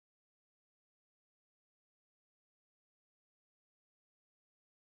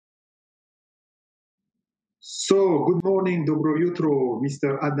So, good morning, dobro jutro,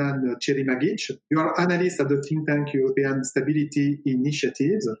 Mr. Adnan Ćerimagić. You are analyst at the think tank European Stability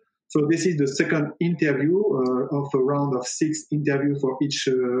Initiatives. So this is the second interview of a round of 6 interviews for each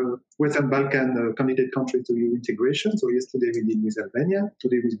Western Balkan candidate country to EU integration. So yesterday we did with Albania,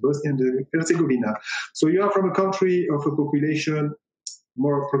 today with Bosnia-Herzegovina. So you are from a country of a population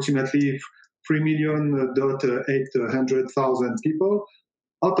more approximately 3,800,000 people.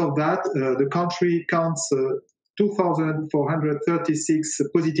 Out of that, the country counts 2,436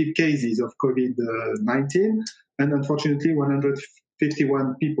 positive cases of COVID-19, and unfortunately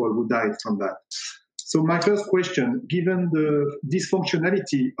 151 people who died from that. So my first question, given the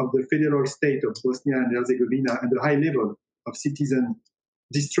dysfunctionality of the federal state of Bosnia and Herzegovina and the high level of citizen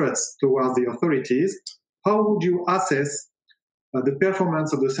distrust towards the authorities, how would you assess the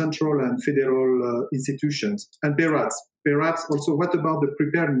performance of the central and federal institutions? And perhaps also, what about the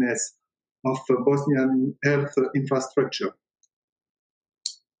preparedness of Bosnian health infrastructure?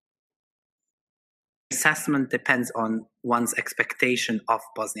 Assessment depends on one's expectation of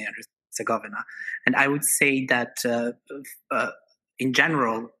Bosnia-Herzegovina. And I would say that in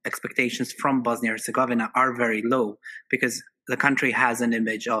general, expectations from Bosnia-Herzegovina are very low because the country has an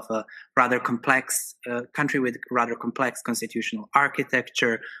image of a rather complex country with rather complex constitutional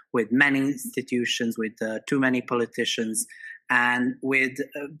architecture, with many institutions, with too many politicians, and with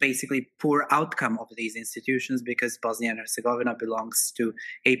basically poor outcome of these institutions because Bosnia and Herzegovina belongs to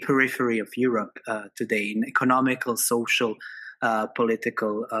a periphery of Europe today in economical, social,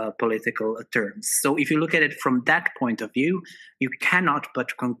 political terms. So if you look at it from that point of view, you cannot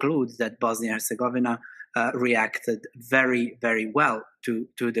but conclude that Bosnia-Herzegovina reacted very, very well to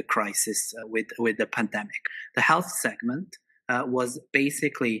the crisis with the pandemic. The health segment was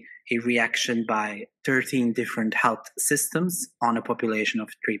basically a reaction by 13 different health systems on a population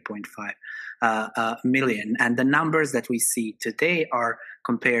of 3.5 million. And the numbers that we see today are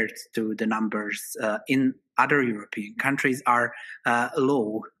compared to the numbers in other European countries are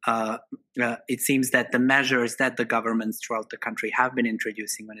low. It seems that the measures that the governments throughout the country have been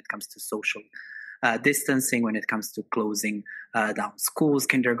introducing when it comes to social distancing, when it comes to closing down schools,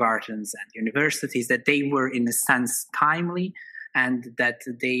 kindergartens, and universities, that they were in a sense timely and that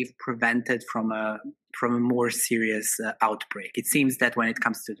they've prevented from a more serious outbreak. It seems that when it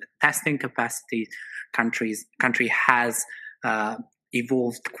comes to the testing capacity, country has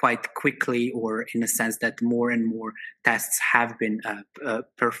evolved quite quickly, or in a sense that more and more tests have been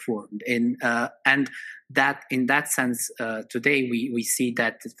performed. And that in that sense, today we see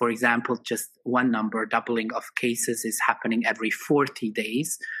that, for example, just one number, doubling of cases is happening every 40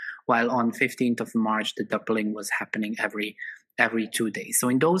 days, while on 15th of March, the doubling was happening every 2 days. So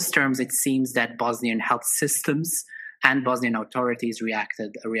in those terms, it seems that Bosnian health systems and Bosnian authorities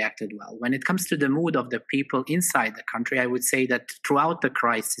reacted well. When it comes to the mood of the people inside the country, I would say that throughout the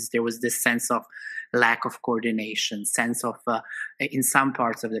crisis, there was this sense of lack of coordination, sense of, in some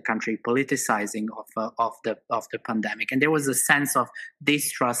parts of the country, politicizing of the pandemic. And there was a sense of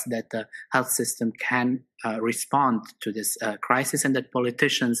distrust that the health system can respond to this crisis and that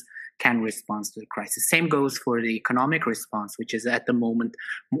politicians can respond to the crisis. Same goes for the economic response, which is at the moment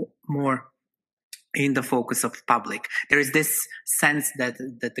more in the focus of public. There is this sense that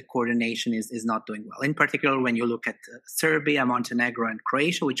the coordination is not doing well. In particular, when you look at Serbia, Montenegro, and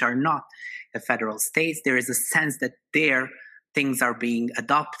Croatia, which are not federal states, there is a sense that there things are being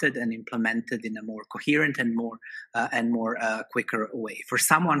adopted and implemented in a more coherent and more quicker way. For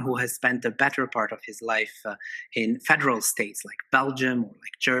someone who has spent the better part of his life in federal states like Belgium or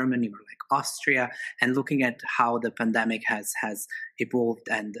like Germany or like Austria, and looking at how the pandemic has evolved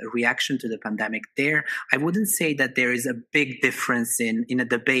and a reaction to the pandemic there, I wouldn't say that there is a big difference in a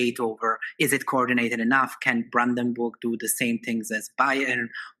debate over is it coordinated enough? Can Brandenburg do the same things as Bayern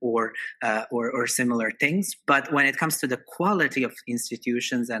or similar things? But when it comes to the quality of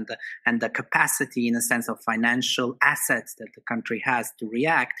institutions and the capacity, in a sense, of financial assets that the country has to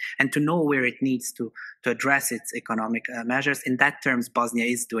react and to know where it needs to address its economic measures, in that terms, Bosnia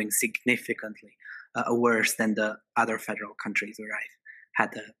is doing significantly worse than the other federal countries where I've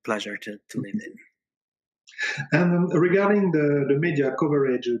had the pleasure to live in. And regarding the media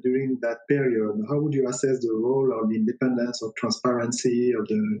coverage during that period, how would you assess the role of the independence or transparency of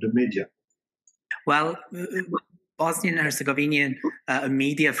the media? Well, Bosnian and Herzegovinian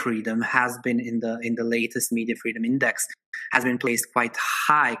media freedom has been in the latest media freedom index has been placed quite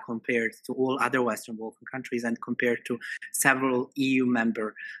high compared to all other Western Balkan countries and compared to several EU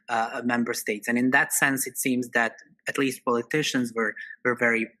member states. And in that sense, it seems that at least politicians were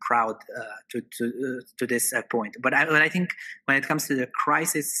very proud to this point. But I think when it comes to the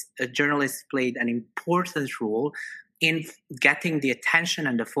crisis, journalists played an important role in getting the attention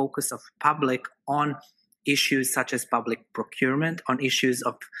and the focus of public on issues such as public procurement, on issues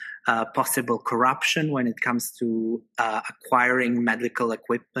of possible corruption when it comes to acquiring medical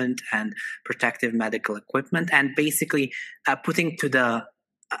equipment and protective medical equipment, and basically putting to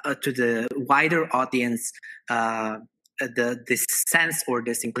the wider audience this sense or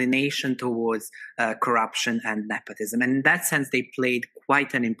this inclination towards corruption and nepotism. And in that sense, they played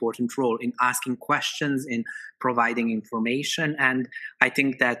quite an important role in asking questions, in providing information. And I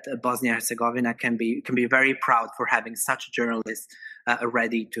think that Bosnia-Herzegovina can be very proud for having such journalists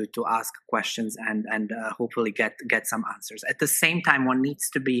ready to ask questions and hopefully get some answers. At the same time, one needs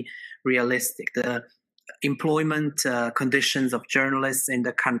to be realistic. The employment conditions of journalists in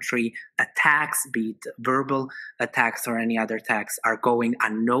the country, attacks, be it verbal attacks or any other attacks, are going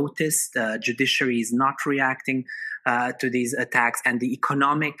unnoticed. Judiciary is not reacting to these attacks, and the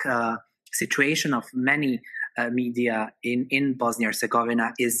economic situation of many media in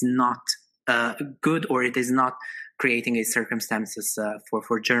Bosnia-Herzegovina is not good, or it is not creating a circumstances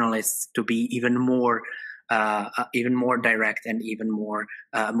for journalists to be even more direct and even more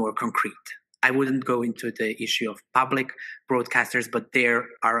concrete. I wouldn't go into the issue of public broadcasters, but there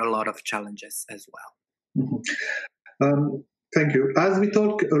are a lot of challenges as well. Mm-hmm. Thank you. As we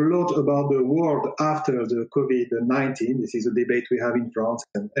talk a lot about the world after the COVID-19, this is a debate we have in France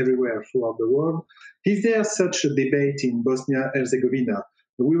and everywhere throughout the world. Is there such a debate in Bosnia-Herzegovina?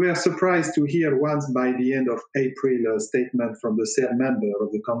 We were surprised to hear once by the end of April a statement from the Serb member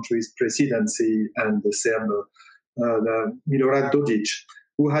of the country's presidency and the Serb, Milorad Dodik,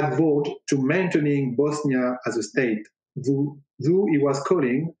 who had vowed to maintaining Bosnia as a state, though he was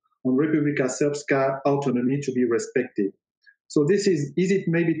calling on Republika Srpska autonomy to be respected. So is it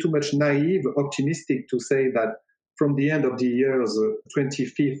maybe too much naive, optimistic to say that from the end of the year's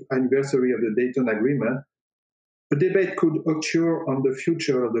 25th anniversary of the Dayton Agreement, a debate could occur on the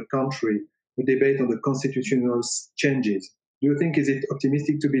future of the country, a debate on the constitutional changes? Do you think, is it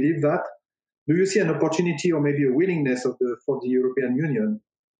optimistic to believe that? Do you see an opportunity or maybe a willingness for the European Union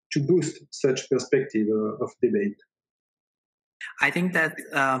to boost such perspective of debate? I think that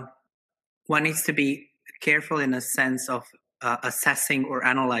one needs to be careful in a sense of assessing or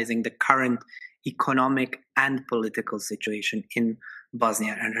analyzing the current economic and political situation in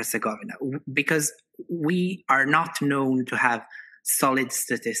Bosnia and Herzegovina, because we are not known to have solid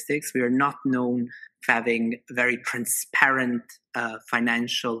statistics. We are not known for having very transparent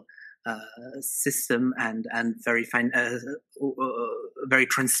financial system and very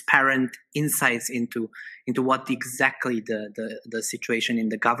transparent insights into what exactly the situation in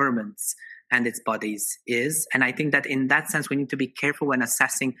the governments and its bodies is. And I think that in that sense, we need to be careful when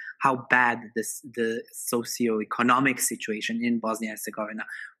assessing how bad the socio-economic situation in Bosnia-Herzegovina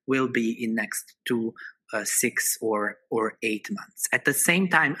will be in next 6 or 8 months. At the same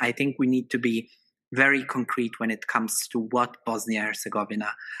time, I think we need to be very concrete when it comes to what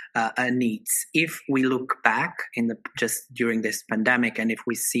Bosnia-Herzegovina needs. If we look back just during this pandemic, and if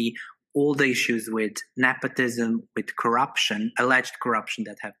we see all the issues with nepotism, with corruption, alleged corruption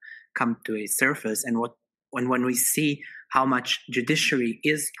that have come to a surface, and when we see how much judiciary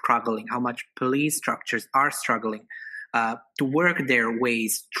is struggling, how much police structures are struggling to work their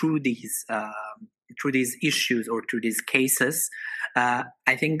ways through these issues or through these cases,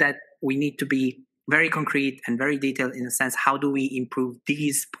 I think that we need to be very concrete and very detailed in the sense, how do we improve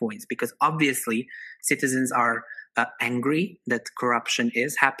these points? Because obviously citizens are angry that corruption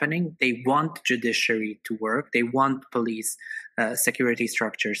is happening. They want judiciary to work. They want police security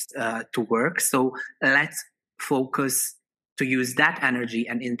structures to work. So let's focus to use that energy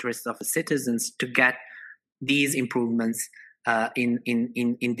and interest of the citizens to get these improvements in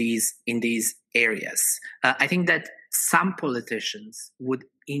these areas. I think that some politicians would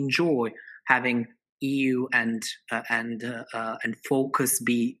enjoy having EU and focus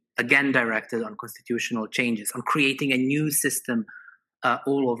be again directed on constitutional changes, on creating a new system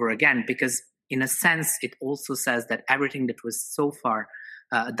all over again, because in a sense it also says that everything that was so far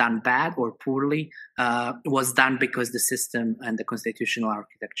done bad or poorly was done because the system and the constitutional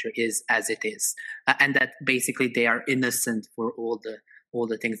architecture is as it is, and that basically they are innocent for all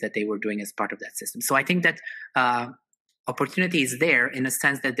the things that they were doing as part of that system. So I think that opportunity is there in a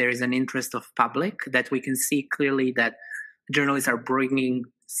sense that there is an interest of public, that we can see clearly that journalists are bringing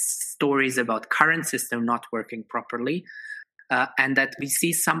stories about current system not working properly, and that we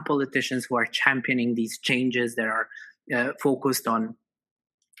see some politicians who are championing these changes that are focused on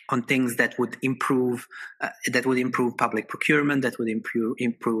things that would improve public procurement, that would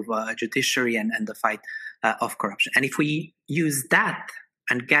improve judiciary and the fight of corruption. And if we use that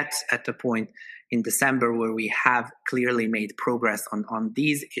and get at a point in December where we have clearly made progress on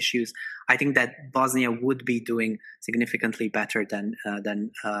these issues, I think that Bosnia would be doing significantly better than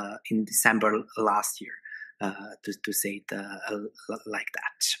in December last year, to say it like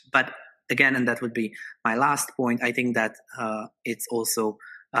that. But again, and that would be my last point, I think that it's also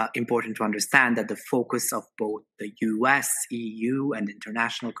important to understand that the focus of both the US, EU, and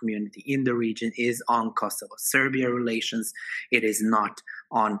international community in the region is on Kosovo-Serbia relations. It is not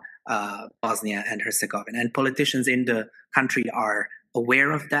on Bosnia and Herzegovina. And politicians in the country are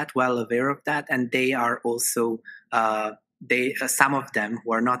aware of that, well aware of that, and they are also some of them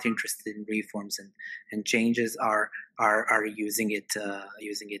who are not interested in reforms and changes are using it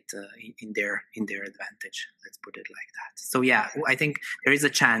in their advantage. Let's put it like that. So yeah, I think there is a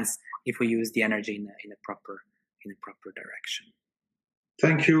chance if we use the energy in a proper direction.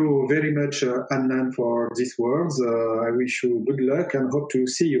 Thank you very much, Adnan, for these words. I wish you good luck and hope to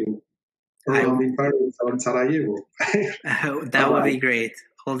see you around in Paris or in Sarajevo. That would be great.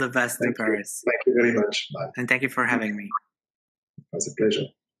 All the best to Paris. Thank you very much. Bye. And thank you for having me. It was a pleasure.